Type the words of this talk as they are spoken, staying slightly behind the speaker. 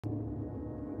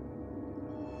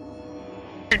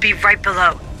should be right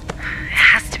below. It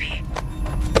has to be.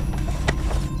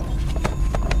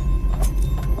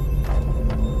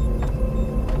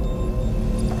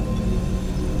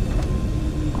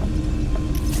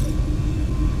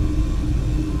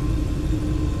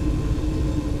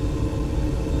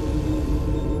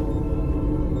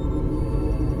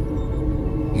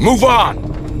 Move on!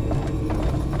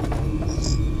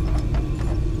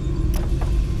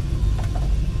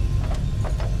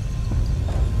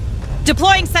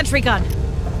 Deploying sentry gun.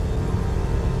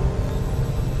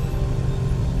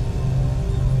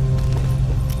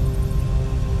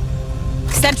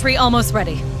 Sentry almost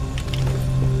ready.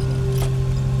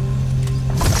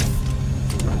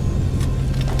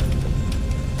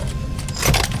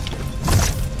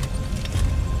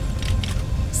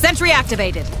 Sentry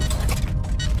activated.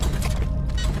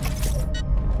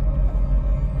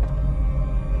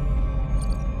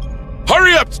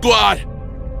 Hurry up, squad!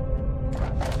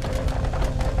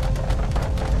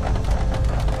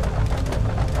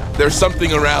 There's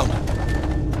something around.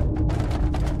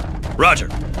 Roger.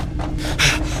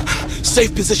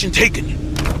 Safe position taken.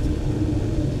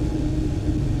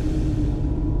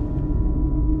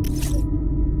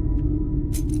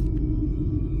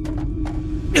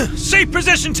 Safe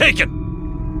position taken!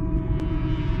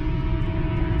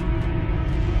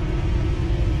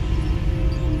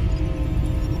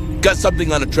 Got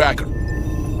something on a tracker.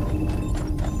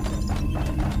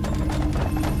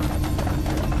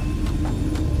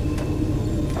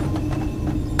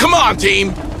 Come on,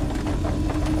 team!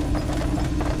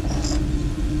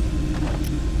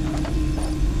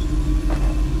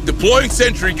 Deploying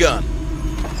sentry gun.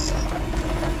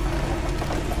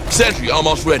 Sentry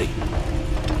almost ready.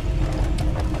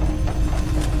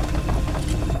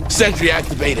 Sentry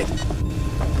activated.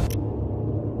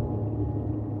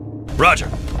 Roger.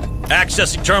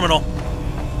 Accessing terminal.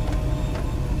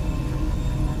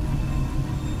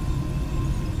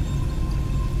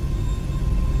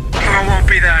 It won't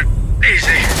be that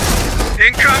easy.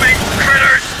 Incoming,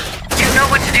 critters! You know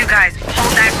what to do, guys.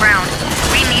 Hold that ground.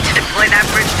 We need to deploy that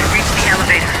bridge to reach the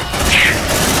elevator. Damn.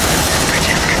 This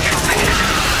bridge has control mechanism.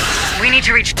 We need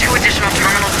to reach 2 additional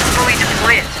terminals to fully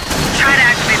deploy it. Try to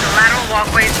activate the lateral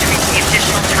walkways to reach the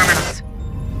additional terminals.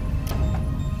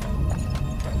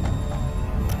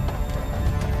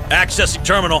 Accessing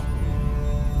terminal.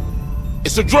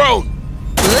 It's a drone!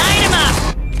 Light him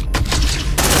up!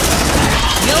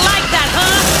 You like that,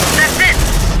 huh? That's it!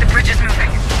 The bridge is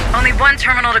moving. Only 1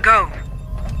 terminal to go.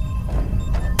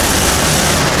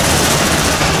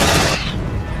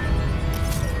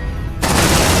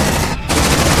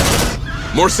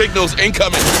 More signals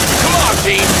incoming. Come on,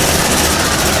 team!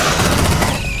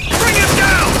 Bring him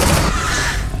down!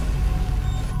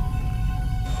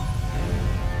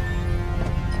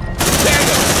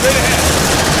 Tango, straight ahead!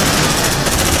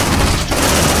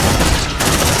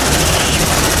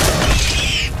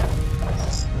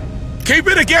 Keep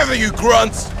it together, you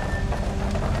grunts!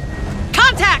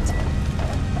 Contact!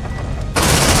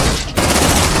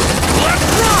 Let's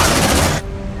run!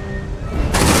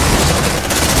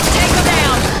 Take him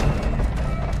down!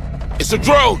 It's a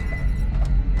drone!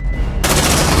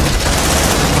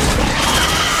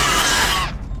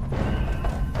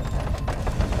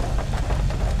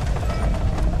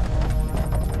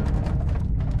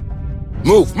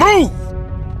 Move, move!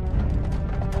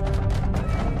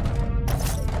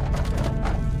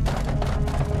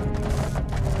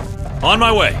 On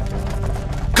my way.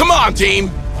 Come on,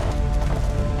 team!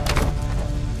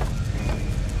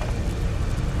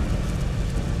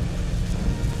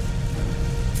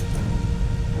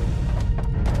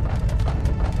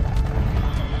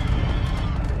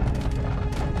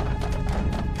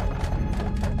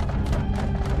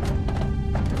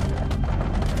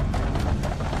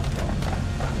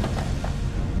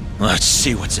 Let's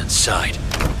see what's inside.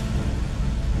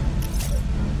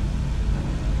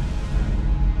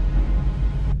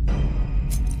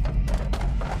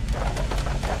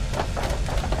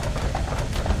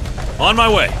 On my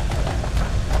way.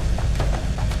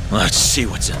 Let's see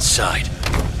what's inside.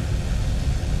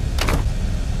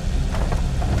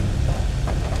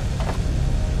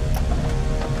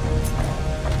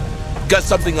 Got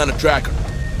something on a tracker.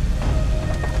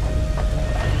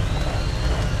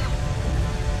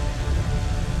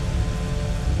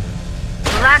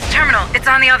 The last terminal, it's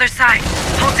on the other side.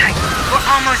 Hold tight. We're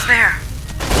almost there.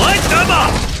 Light them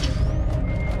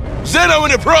up! Zeno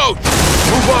in approach!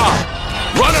 Move on!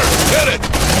 Runner, hit it!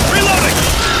 Reloading!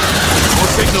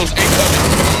 More signals incoming.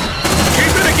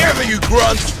 Keep it together, you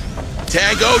grunts!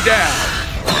 Tango down!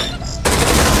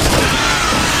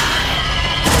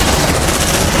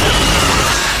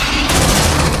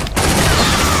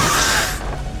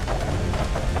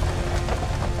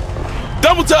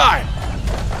 Double time!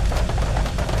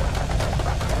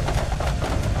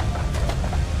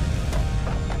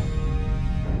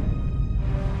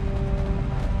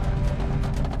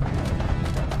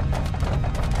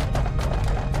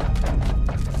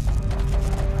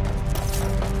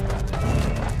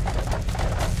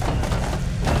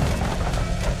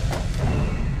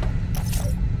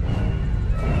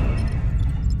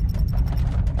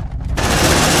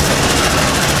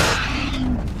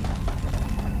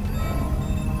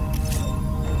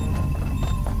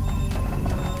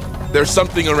 There's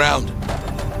something around.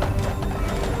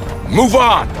 Move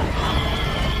on!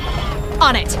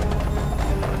 On it.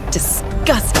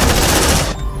 Disgusting.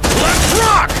 Let's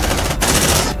rock!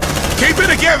 Keep it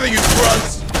together, you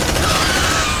grunts!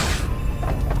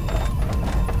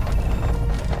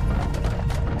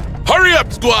 Hurry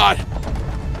up, squad!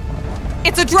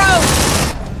 It's a drone!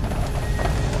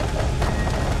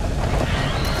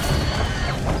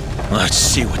 Let's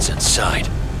see what's inside.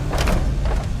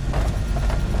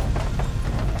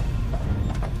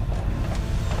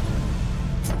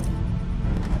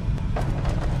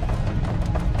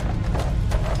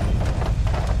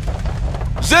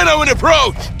 Zeno in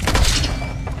approach!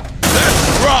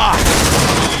 Let's rock!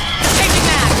 Changing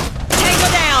mag! Tango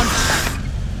down!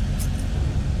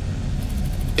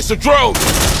 It's a drone!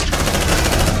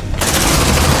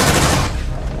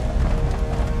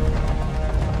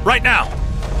 Right now!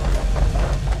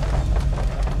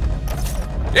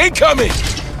 Incoming!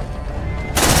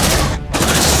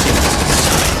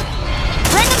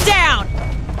 Bring him down!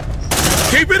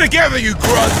 Keep it together, you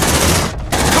grunts!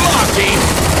 Come on, team!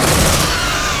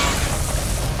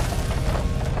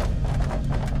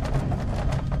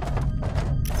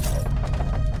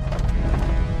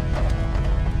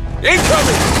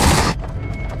 Incoming!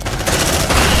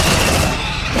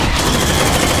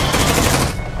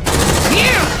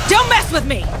 You! Don't mess with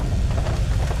me!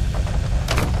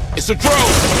 It's a drone!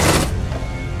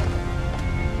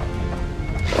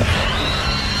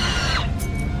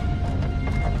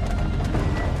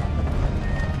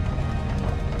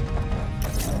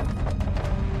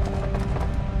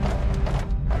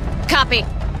 Copy.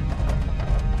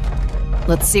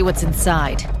 Let's see what's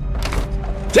inside.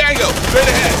 Tango, straight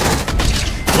ahead!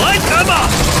 Light them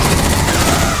up!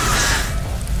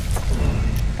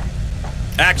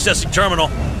 Accessing terminal.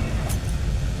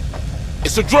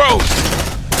 It's a drone!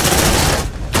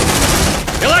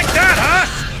 You like that, huh?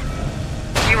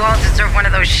 You all deserve one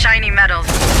of those shiny medals.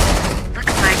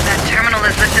 Looks like that terminal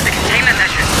has lifted the containment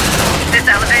measures. This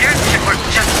elevator should work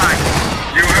just fine.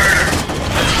 You heard her.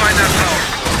 Let's find that power.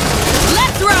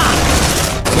 Let's rock!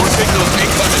 More signals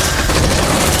incoming!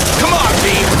 Come on,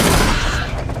 team!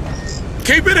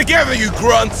 Keep it together, you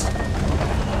grunts!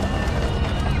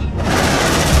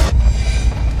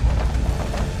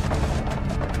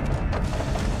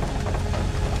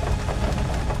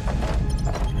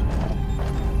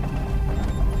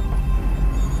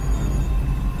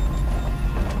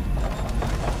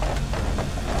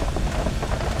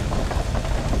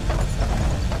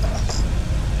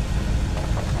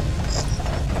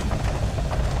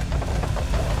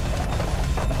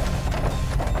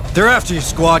 They're after you,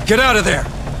 squad. Get out of there!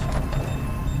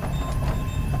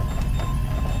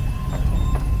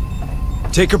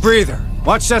 Take a breather.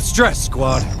 Watch that stress,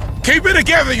 squad. Keep it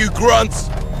together, you grunts!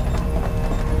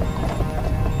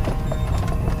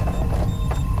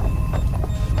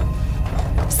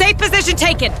 Safe position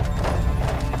taken!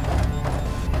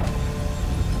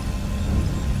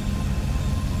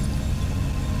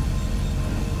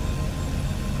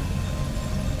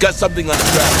 Got something on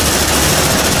track.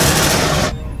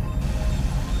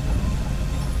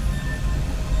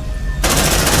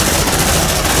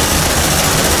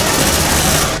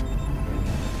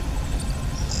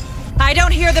 I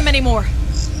don't hear them anymore.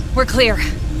 We're clear.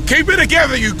 Keep it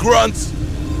together, you grunts!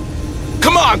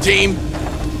 Come on, team!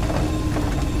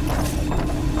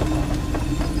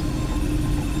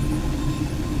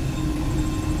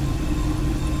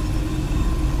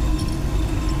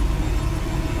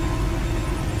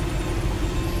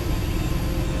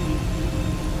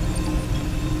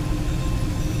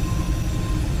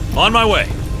 On my way.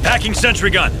 Packing sentry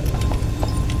gun.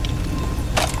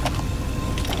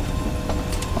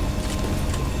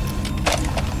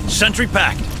 Sentry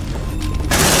packed.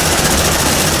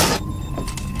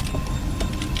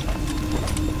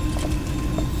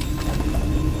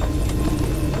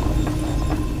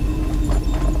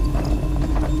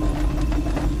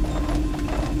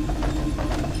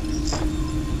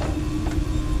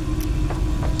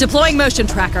 Deploying motion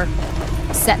tracker.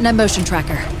 Setting a motion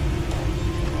tracker.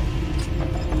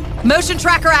 Motion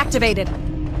tracker activated.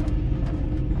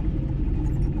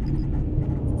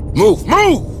 Move!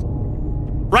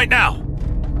 Move! Right now!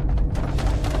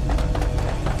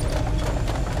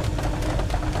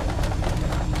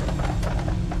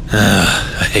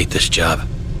 I hate this job.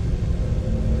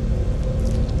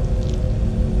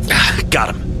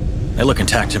 Got him. They look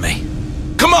intact to me.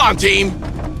 Come on, team!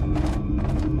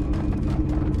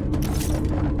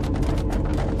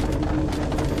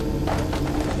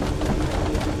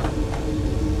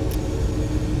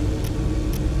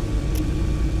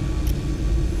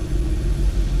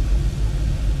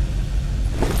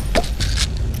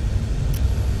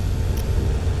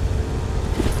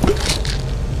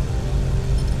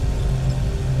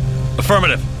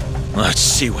 Affirmative. Let's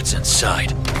see what's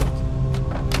inside.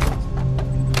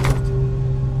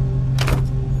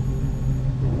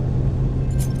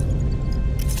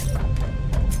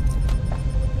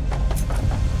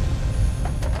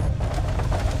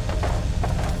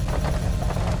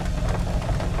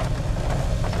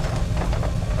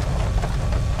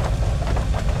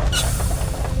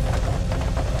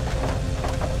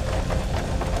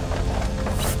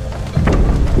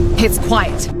 It's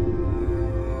quiet.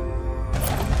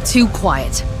 Too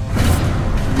quiet.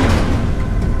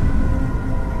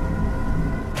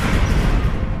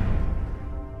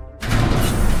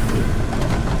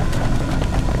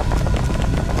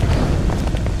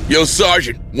 Yo,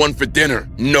 Sergeant, one for dinner,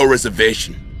 no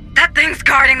reservation. That thing's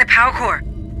guarding the POW core.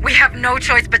 We have no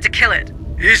choice but to kill it.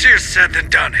 Easier said than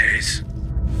done, Hayes.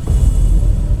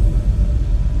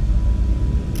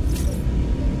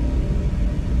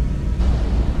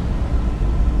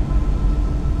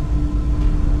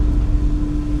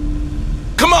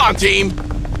 Come on, team!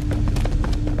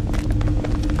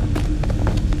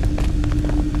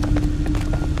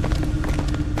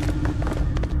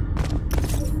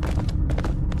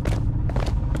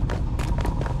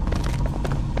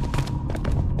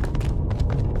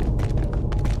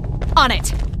 On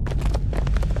it!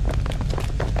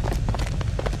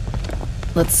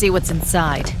 Let's see what's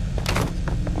inside.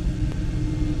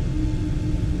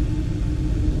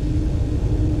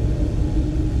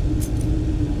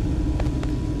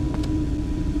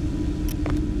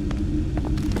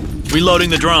 Reloading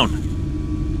the drone.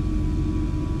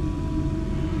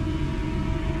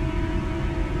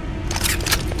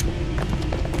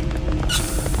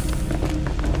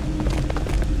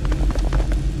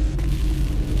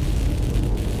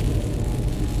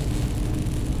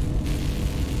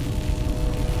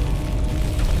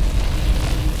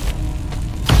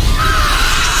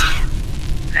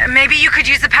 Maybe you could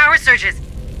use the power surges.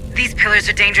 These pillars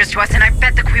are dangerous to us, and I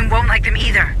bet the Queen won't like them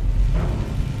either.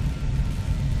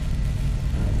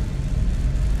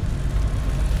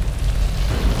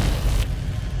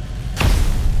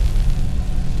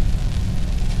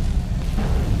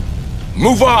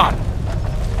 Move on!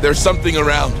 There's something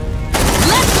around.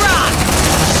 Let's rock!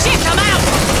 Shit, I'm out!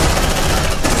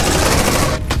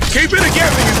 Keep it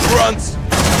together, you grunts!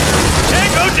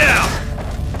 Tango down!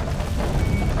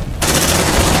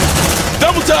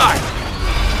 Double time!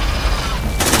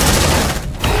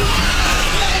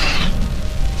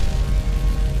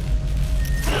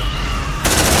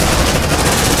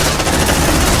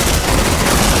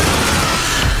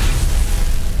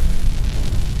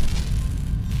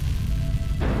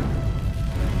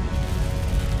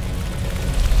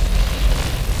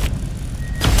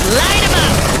 Light 'em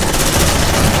up!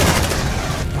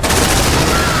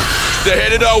 They're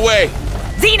headed our way.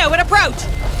 Xeno, at approach!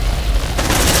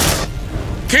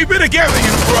 Keep it together,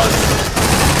 you grunts!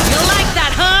 You like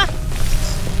that, huh?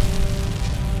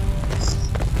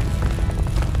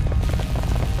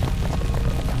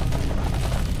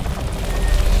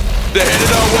 They're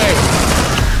headed our way.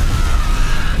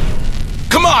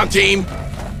 Come on, team!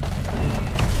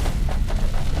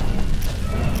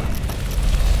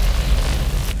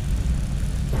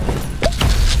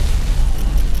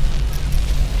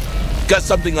 Got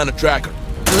something on the tracker.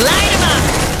 Light 'em up!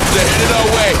 They're headed our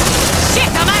way. Shit,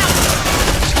 I'm out!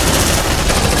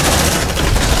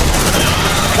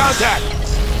 Contact!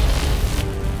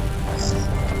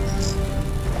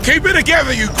 Keep it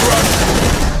together, you grunts!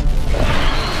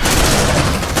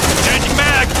 Changing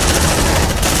mag!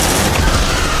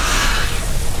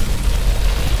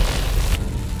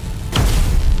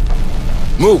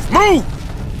 Move! Move!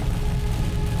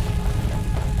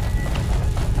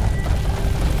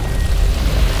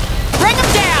 Bring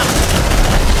 'em down!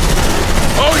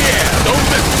 Oh yeah! Don't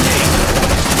miss me!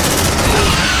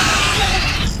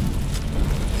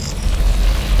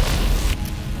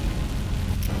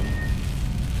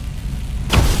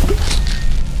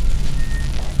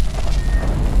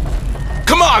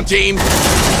 Come on, team!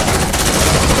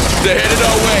 They're headed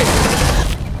our way.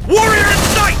 Warrior in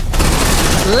sight!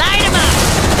 Light 'em up!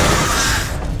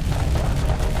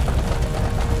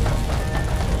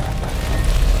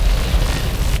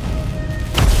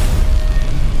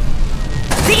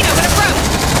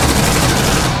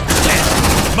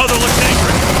 mother looks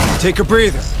angry. Take a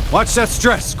breather. Watch that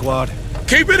stress, squad.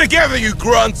 Keep it together, you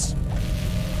grunts!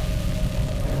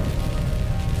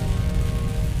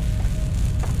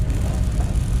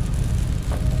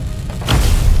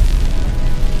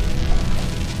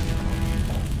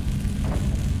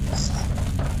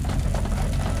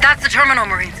 That's the terminal,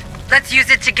 Marines. Let's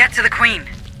use it to get to the Queen.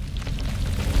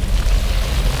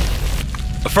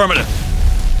 Affirmative.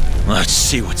 Let's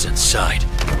see what's inside.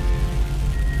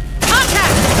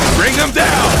 Contact! Bring them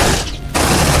down!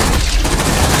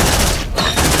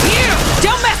 You!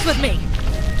 Don't mess with me!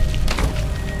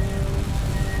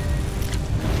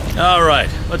 All right,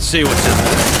 let's see what's in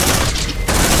there.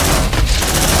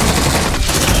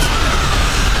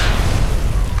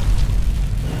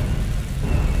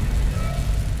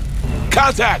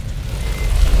 Contact!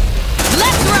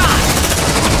 Let's ride!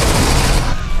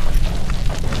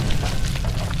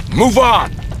 Move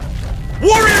on!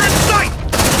 Warrior in sight!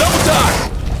 Double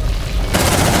time!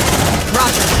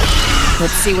 Roger.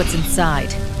 Let's see what's inside.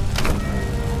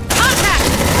 Contact!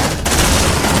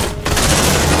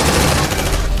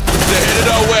 They're headed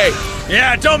our way!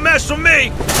 Yeah, don't mess with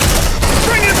me!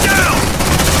 Bring him down!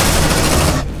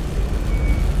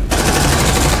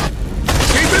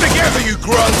 Keep it together, you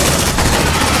grunts!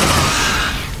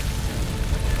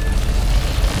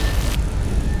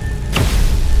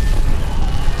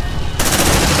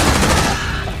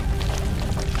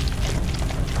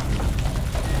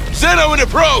 Zeno in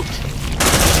approach!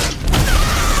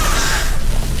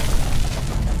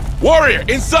 Warrior,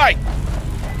 in sight!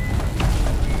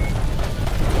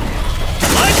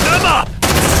 Light them up!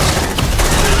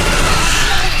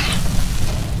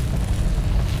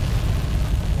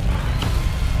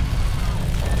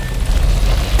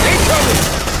 Incoming!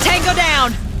 Tango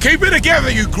down! Keep it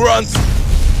together, you grunts!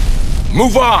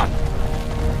 Move on!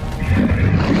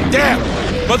 Damn!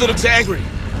 Mother looks angry!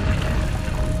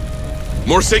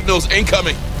 More signals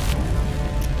incoming!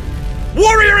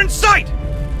 Warrior in sight!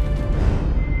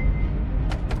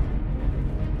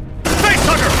 Face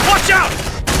Hugger, watch out!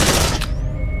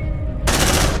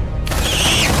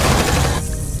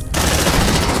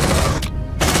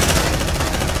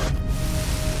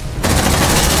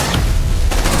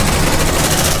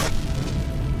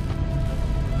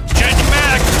 Changing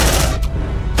mag!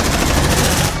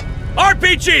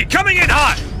 RPG coming in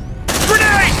hot!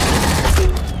 Grenade!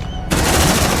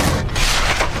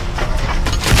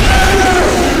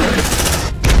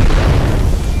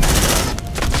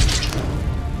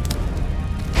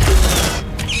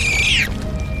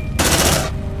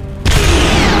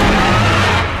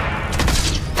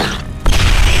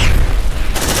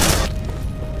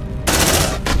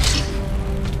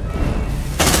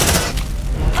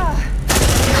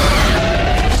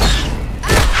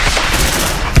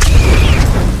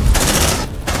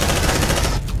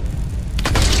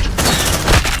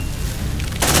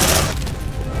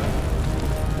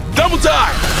 Double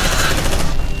time!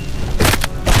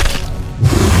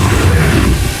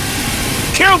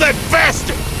 Kill that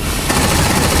bastard!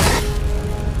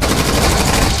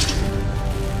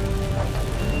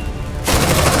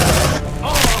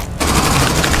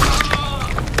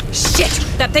 Shit!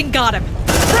 That thing got him!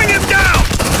 Bring him down!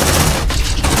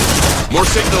 More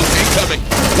signals incoming!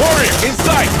 Warrior, in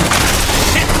sight!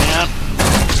 Shit, man!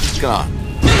 Gone.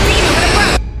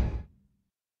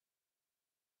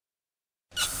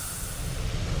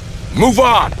 Move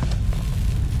on!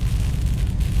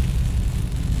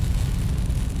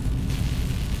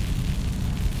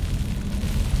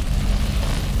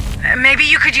 Maybe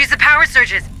you could use the power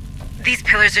surges. These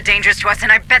pillars are dangerous to us,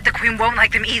 and I bet the Queen won't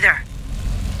like them either.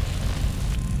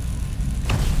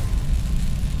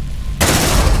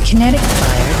 Kinetic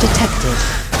fire detected.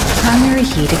 Primary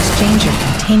heat exchanger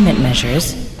containment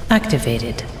measures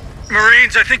activated.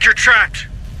 Marines, I think you're trapped.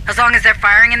 As long as they're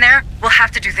firing in there, we'll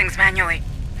have to do things manually.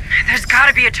 There's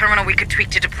gotta be a terminal we could tweak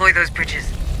to deploy those bridges.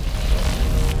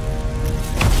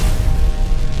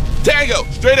 Tango,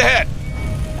 straight ahead!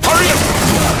 Hurry up!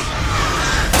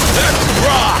 Let's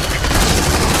rock!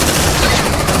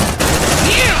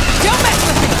 You! Don't mess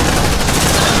with me!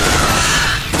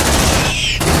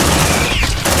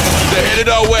 They're headed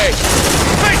our way!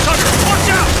 Face Hugger, watch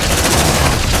out!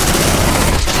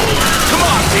 Come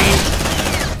on, team!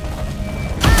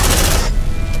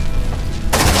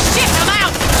 Shit, I'm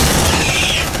out!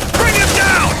 Bring him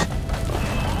down!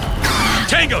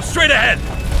 Tango, straight ahead!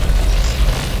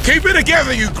 Keep it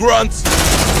together, you grunts!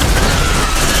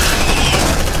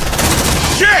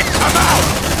 Shit! I'm out!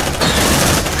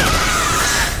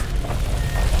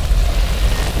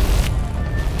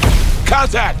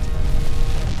 Contact!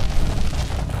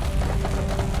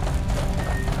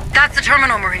 That's the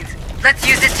terminal, Marines. Let's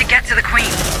use it to get to the Queen.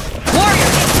 Warrior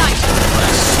in sight!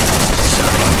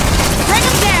 Bring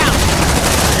him down!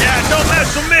 Yeah, don't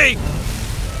mess with me!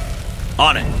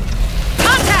 On it.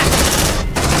 Contact!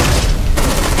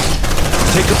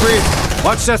 Take a breather.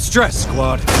 Watch that stress,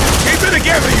 squad. Keep it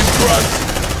together, you grunts!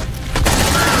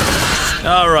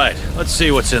 All right, let's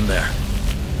see what's in there.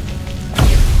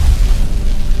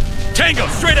 Tango,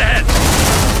 straight ahead!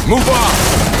 Move on!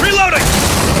 Reloading!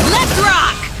 Let's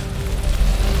rock!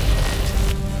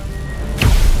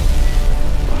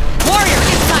 Warrior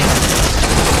in sight!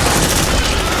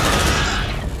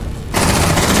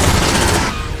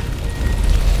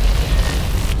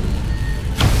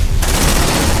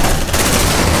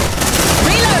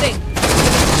 Reloading!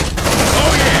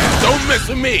 Oh yeah, don't mess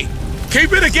with me!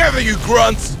 Keep it together, you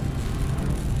grunts!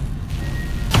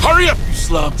 Hurry up, you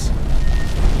slugs!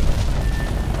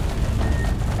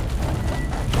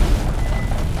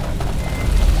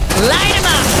 Light him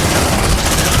up!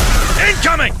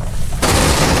 Incoming!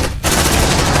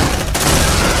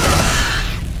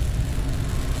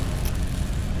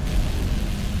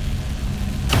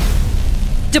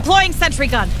 Deploying sentry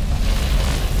gun.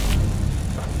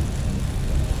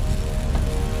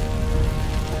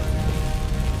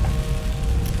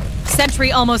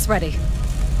 Sentry almost ready.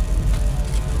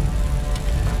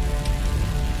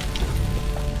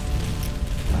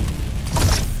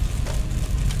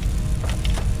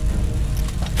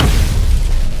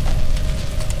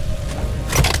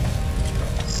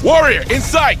 Warrior, in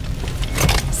sight!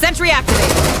 Sentry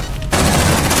activated.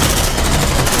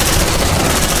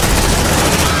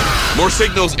 More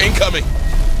signals incoming!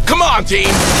 Come on, team!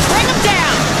 Bring him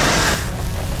down!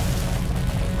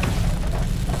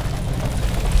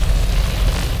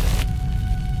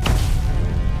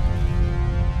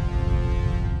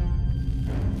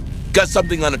 Got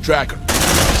something on the tracker.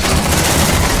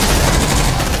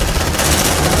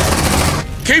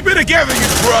 Keep it together, you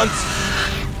grunts!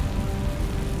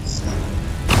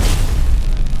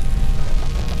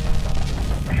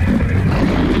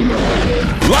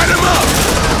 Light him up!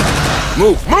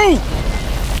 Move, move!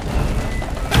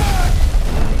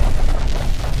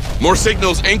 More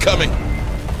signals incoming.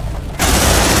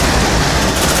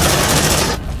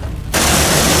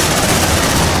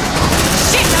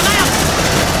 Shit, I'm out!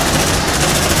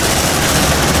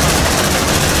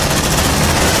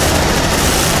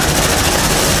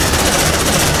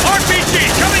 RPG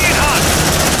coming in hot!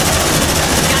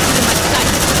 Got you in my sight.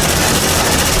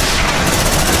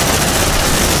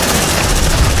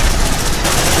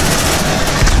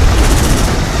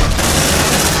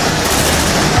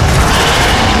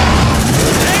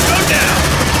 Tango down!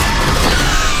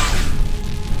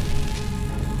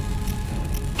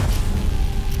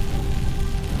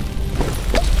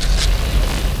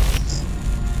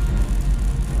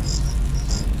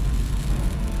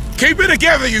 Keep it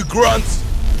together, you grunts!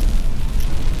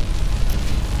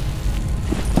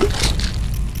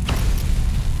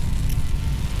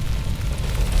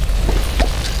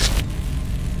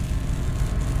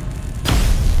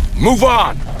 Move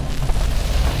on!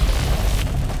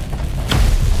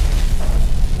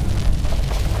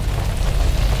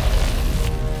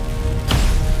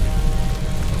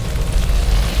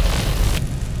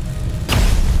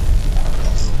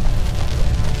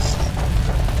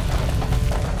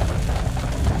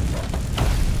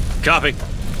 Copy.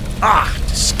 Ah,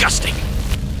 disgusting.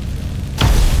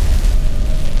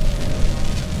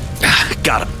 Ah,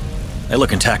 got him. They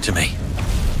look intact to me.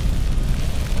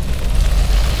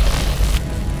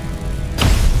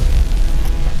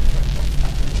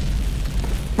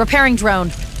 Repairing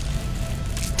drone.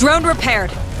 Drone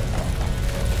repaired.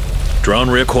 Drone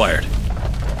reacquired.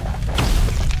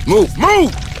 Move,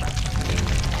 move!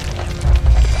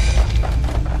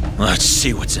 Let's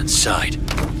see what's inside.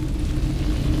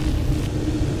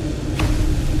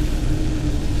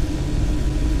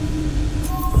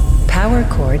 Power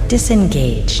core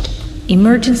disengaged.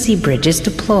 Emergency bridges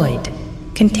deployed.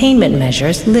 Containment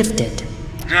measures lifted.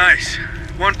 Nice.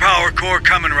 One power core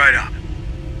coming right up.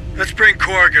 Let's bring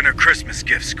Corrigan a Christmas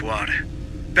gift, squad.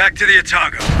 Back to the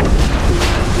Otago.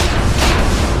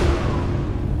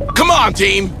 Come on,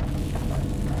 team!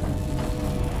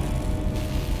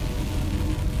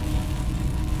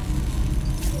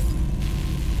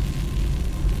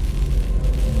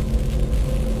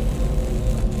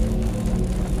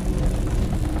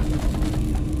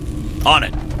 On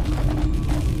it.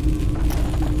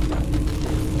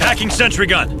 Packing sentry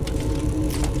gun.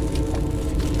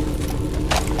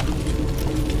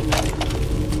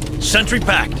 Sentry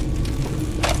packed.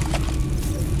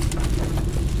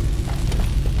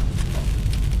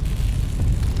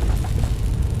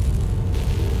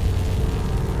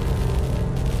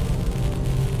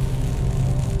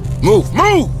 Move!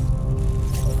 Move!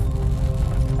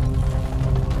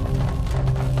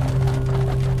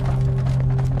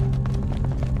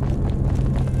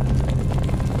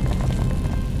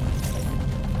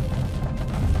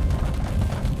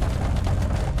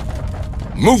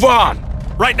 Move on!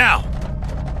 Right now!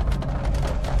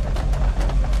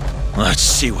 Let's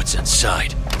see what's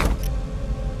inside.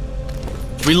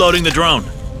 Reloading the drone.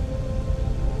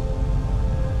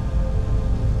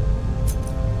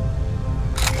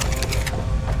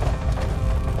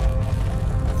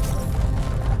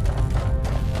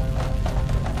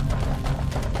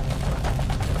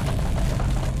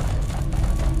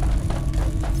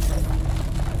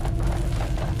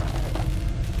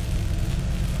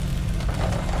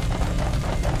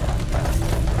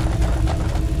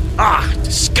 Ah,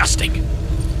 disgusting.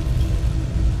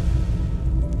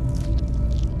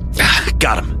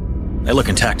 Got him. They look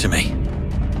intact to me.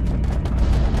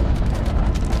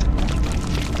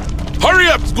 Hurry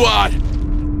up, squad!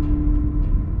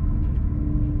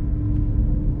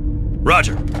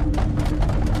 Roger.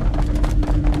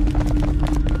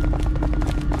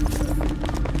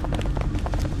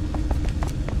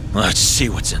 Let's see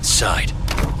what's inside.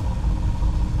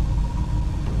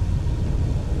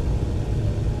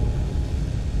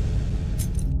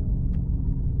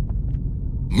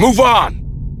 Move on!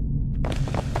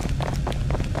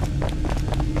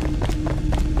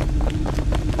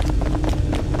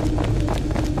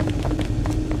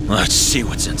 Let's see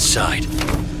what's inside.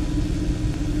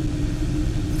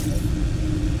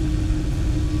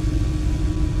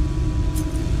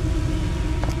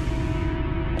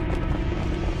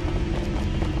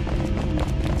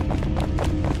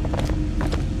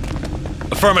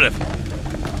 Affirmative.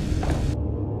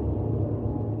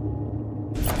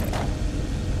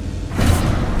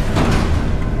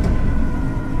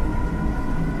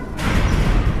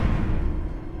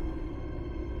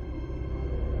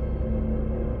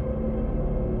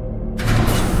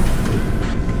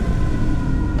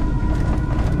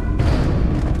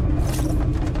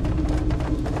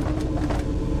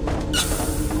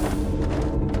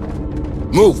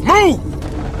 Move! Move!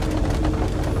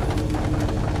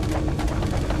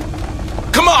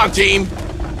 Come on, team!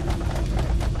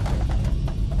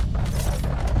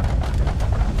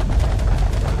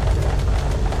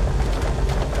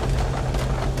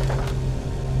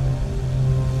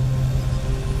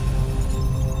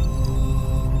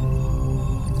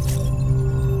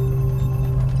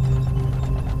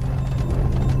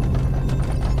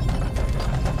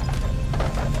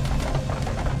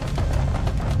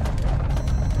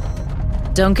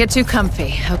 Don't get too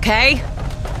comfy, okay?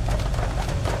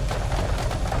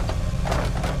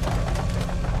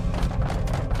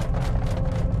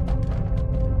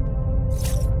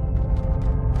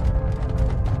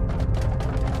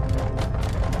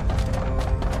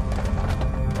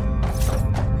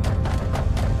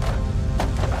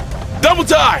 Double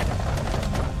time!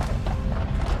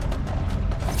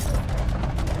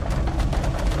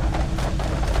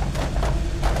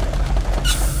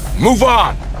 Move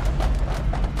on!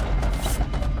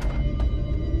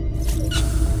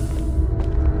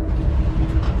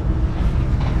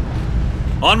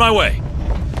 On my way.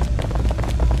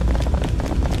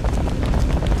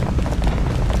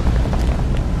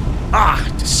 Ah,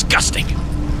 disgusting.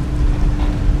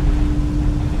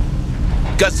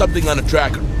 Got something on the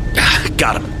tracker.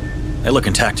 Got him. They look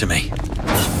intact to me.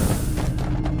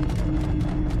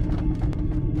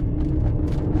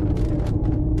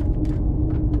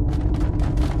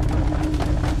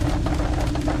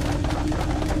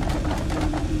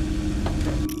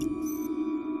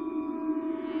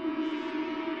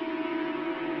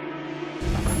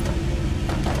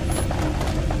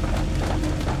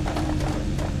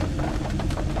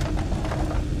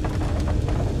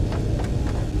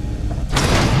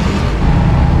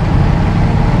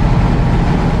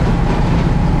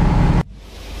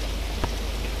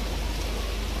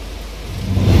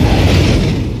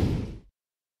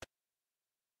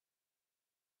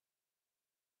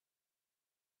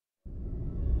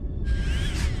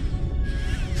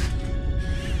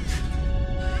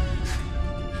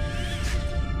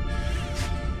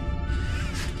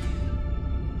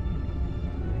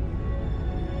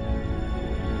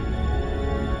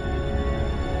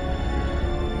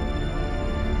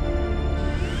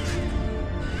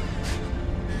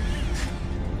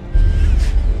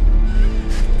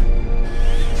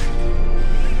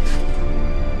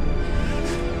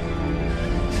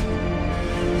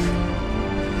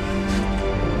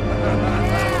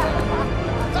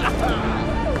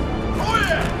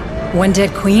 One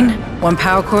dead queen, one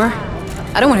power core.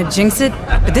 I don't want to jinx it,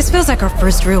 but this feels like our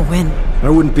first real win. I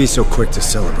wouldn't be so quick to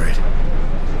celebrate.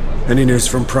 Any news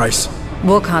from Price?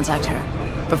 We'll contact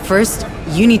her. But first,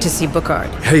 you need to see Bookhart.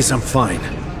 Hayes, I'm fine.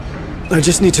 I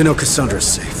just need to know Cassandra's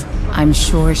safe. I'm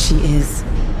sure she is.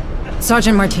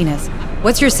 Sergeant Martinez,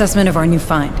 what's your assessment of our new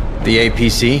find? The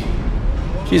APC?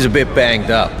 She's a bit banged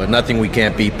up, but nothing we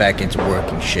can't beat back into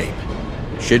working shape.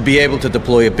 Should be able to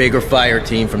deploy a bigger fire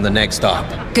team from the next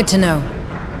stop. Good to know.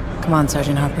 Come on,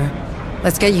 Sergeant Harper.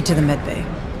 Let's get you to the medbay.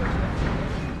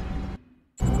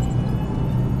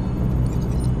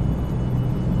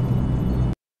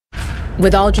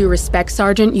 With all due respect,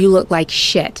 Sergeant, you look like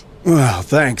shit. Well,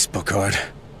 thanks, Bookhart.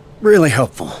 Really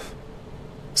helpful.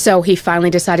 So he finally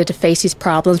decided to face his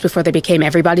problems before they became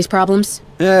everybody's problems?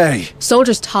 Hey!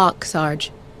 Soldiers talk,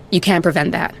 Sarge. You can't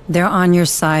prevent that. They're on your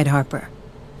side, Harper.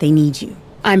 They need you.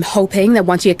 I'm hoping that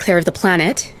once you get clear of the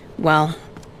planet, well,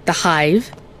 the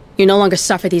Hive, you no longer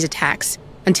suffer these attacks.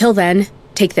 Until then,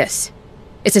 take this.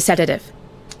 It's a sedative.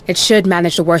 It should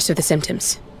manage the worst of the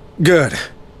symptoms. Good.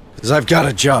 Because I've got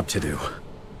a job to do.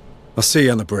 I'll see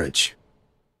you on the bridge.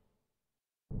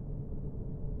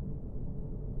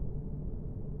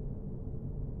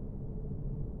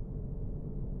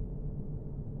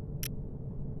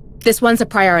 This one's a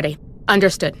priority.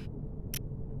 Understood.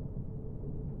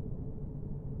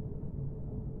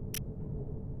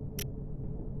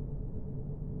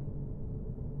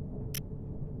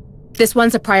 This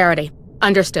one's a priority.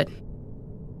 Understood.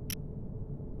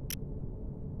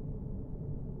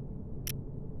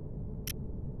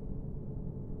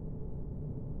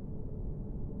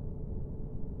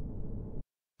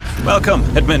 Welcome,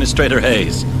 Administrator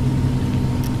Hayes.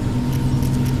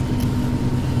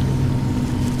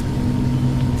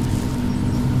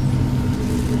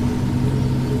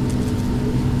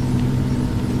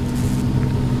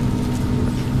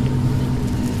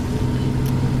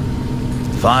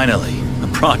 Finally, a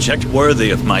project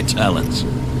worthy of my talents.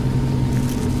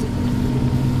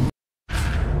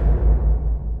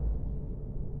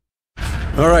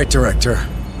 All right, Director.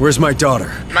 Where's my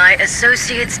daughter? My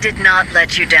associates did not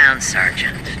let you down,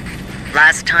 Sergeant.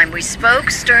 Last time we spoke,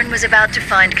 Stern was about to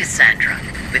find Cassandra.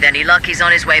 With any luck, he's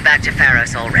on his way back to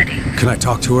Pharos already. Can I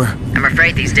talk to her? I'm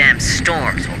afraid these damn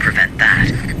storms will prevent that.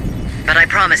 But I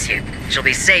promise you, she'll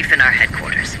be safe in our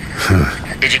headquarters.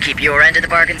 Did you keep your end of the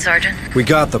bargain, Sergeant? We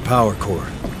got the power core.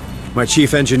 My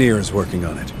chief engineer is working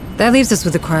on it. That leaves us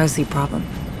with the cryosleep problem.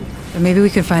 But maybe we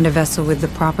could find a vessel with the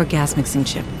proper gas mixing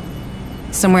chip.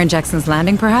 Somewhere in Jackson's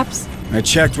Landing, perhaps? I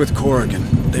checked with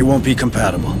Corrigan. They won't be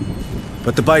compatible.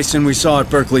 But the Bison we saw at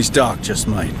Berkeley's dock just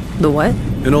might. The what?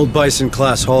 An old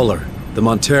Bison-class hauler, the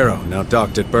Montero, now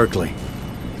docked at Berkeley.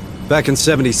 Back in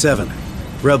 '77,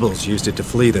 rebels used it to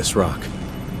flee this rock.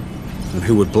 And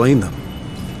who would blame them?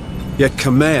 Yet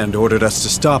Command ordered us to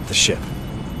stop the ship.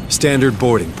 Standard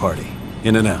boarding party,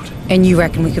 in and out. And you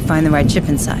reckon we could find the right chip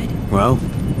inside? Well,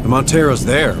 the Montero's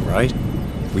there, right?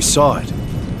 We saw it.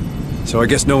 So I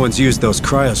guess no one's used those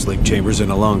cryosleep chambers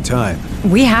in a long time.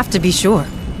 We have to be sure.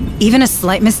 Even a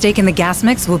slight mistake in the gas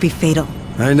mix will be fatal.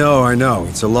 I know.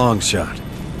 It's a long shot.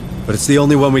 But it's the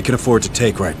only one we can afford to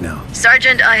take right now.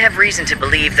 Sergeant, I have reason to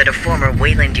believe that a former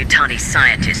Weyland-Yutani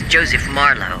scientist, Joseph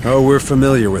Marlowe... Oh, we're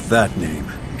familiar with that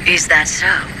name. Is that so?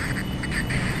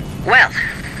 Well,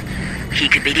 he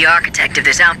could be the architect of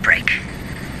this outbreak.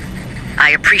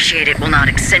 I appreciate it will not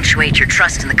accentuate your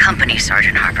trust in the company,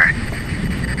 Sergeant Harper.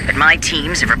 But my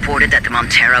teams have reported that the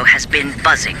Montero has been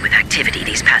buzzing with activity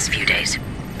these past few days.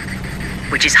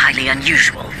 Which is highly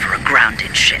unusual for a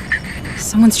grounded ship.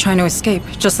 Someone's trying to escape,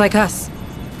 just like us.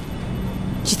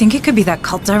 Do you think it could be that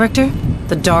cult director?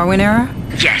 The Darwin era?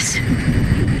 Yes.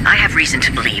 I have reason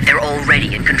to believe they're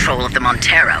already in control of the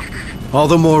Montero. All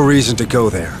the more reason to go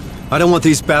there. I don't want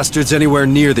these bastards anywhere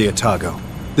near the Otago.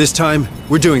 This time,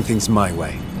 we're doing things my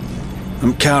way.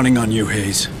 I'm counting on you,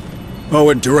 Hayes. Oh,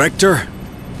 and Director?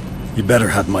 You better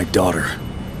have my daughter,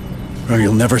 or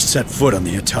you'll never set foot on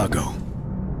the Otago.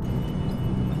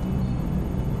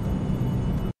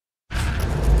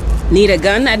 Need a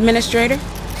gun, Administrator?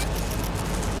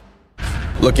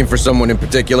 Looking for someone in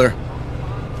particular?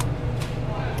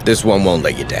 This one won't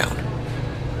let you down.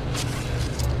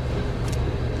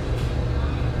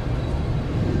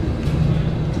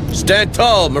 Stand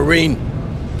tall, Marine.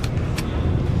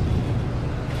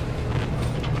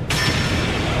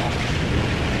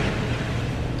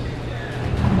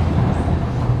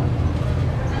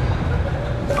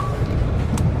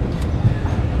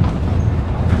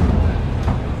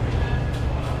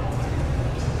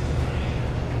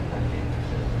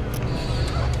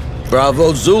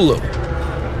 Bravo Zulu.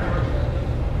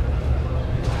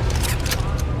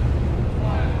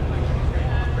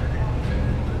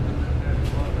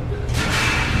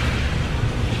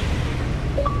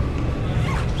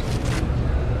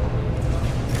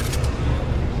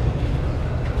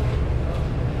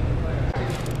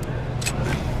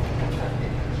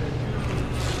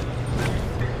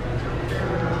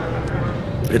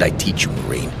 What did I teach you,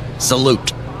 Marine?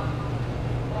 Salute.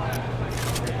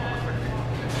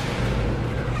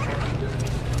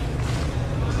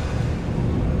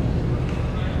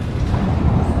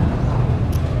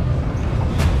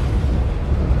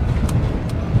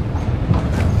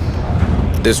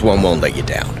 This one won't let you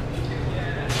down.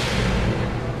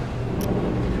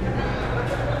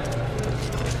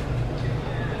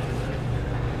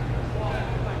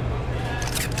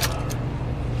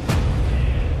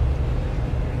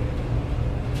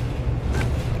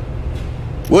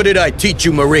 What did I teach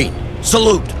you, Marine?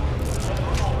 Salute!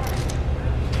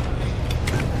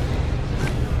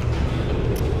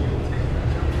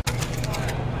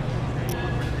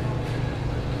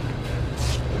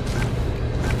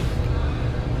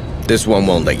 This one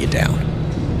won't let you down.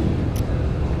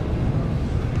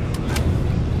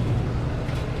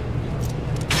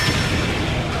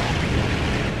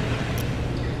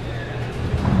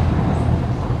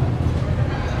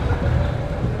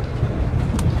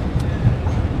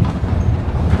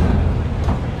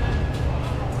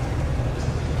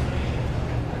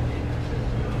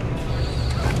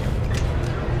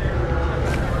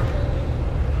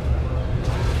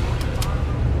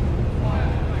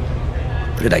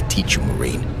 What did I teach you,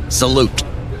 Marine? Salute.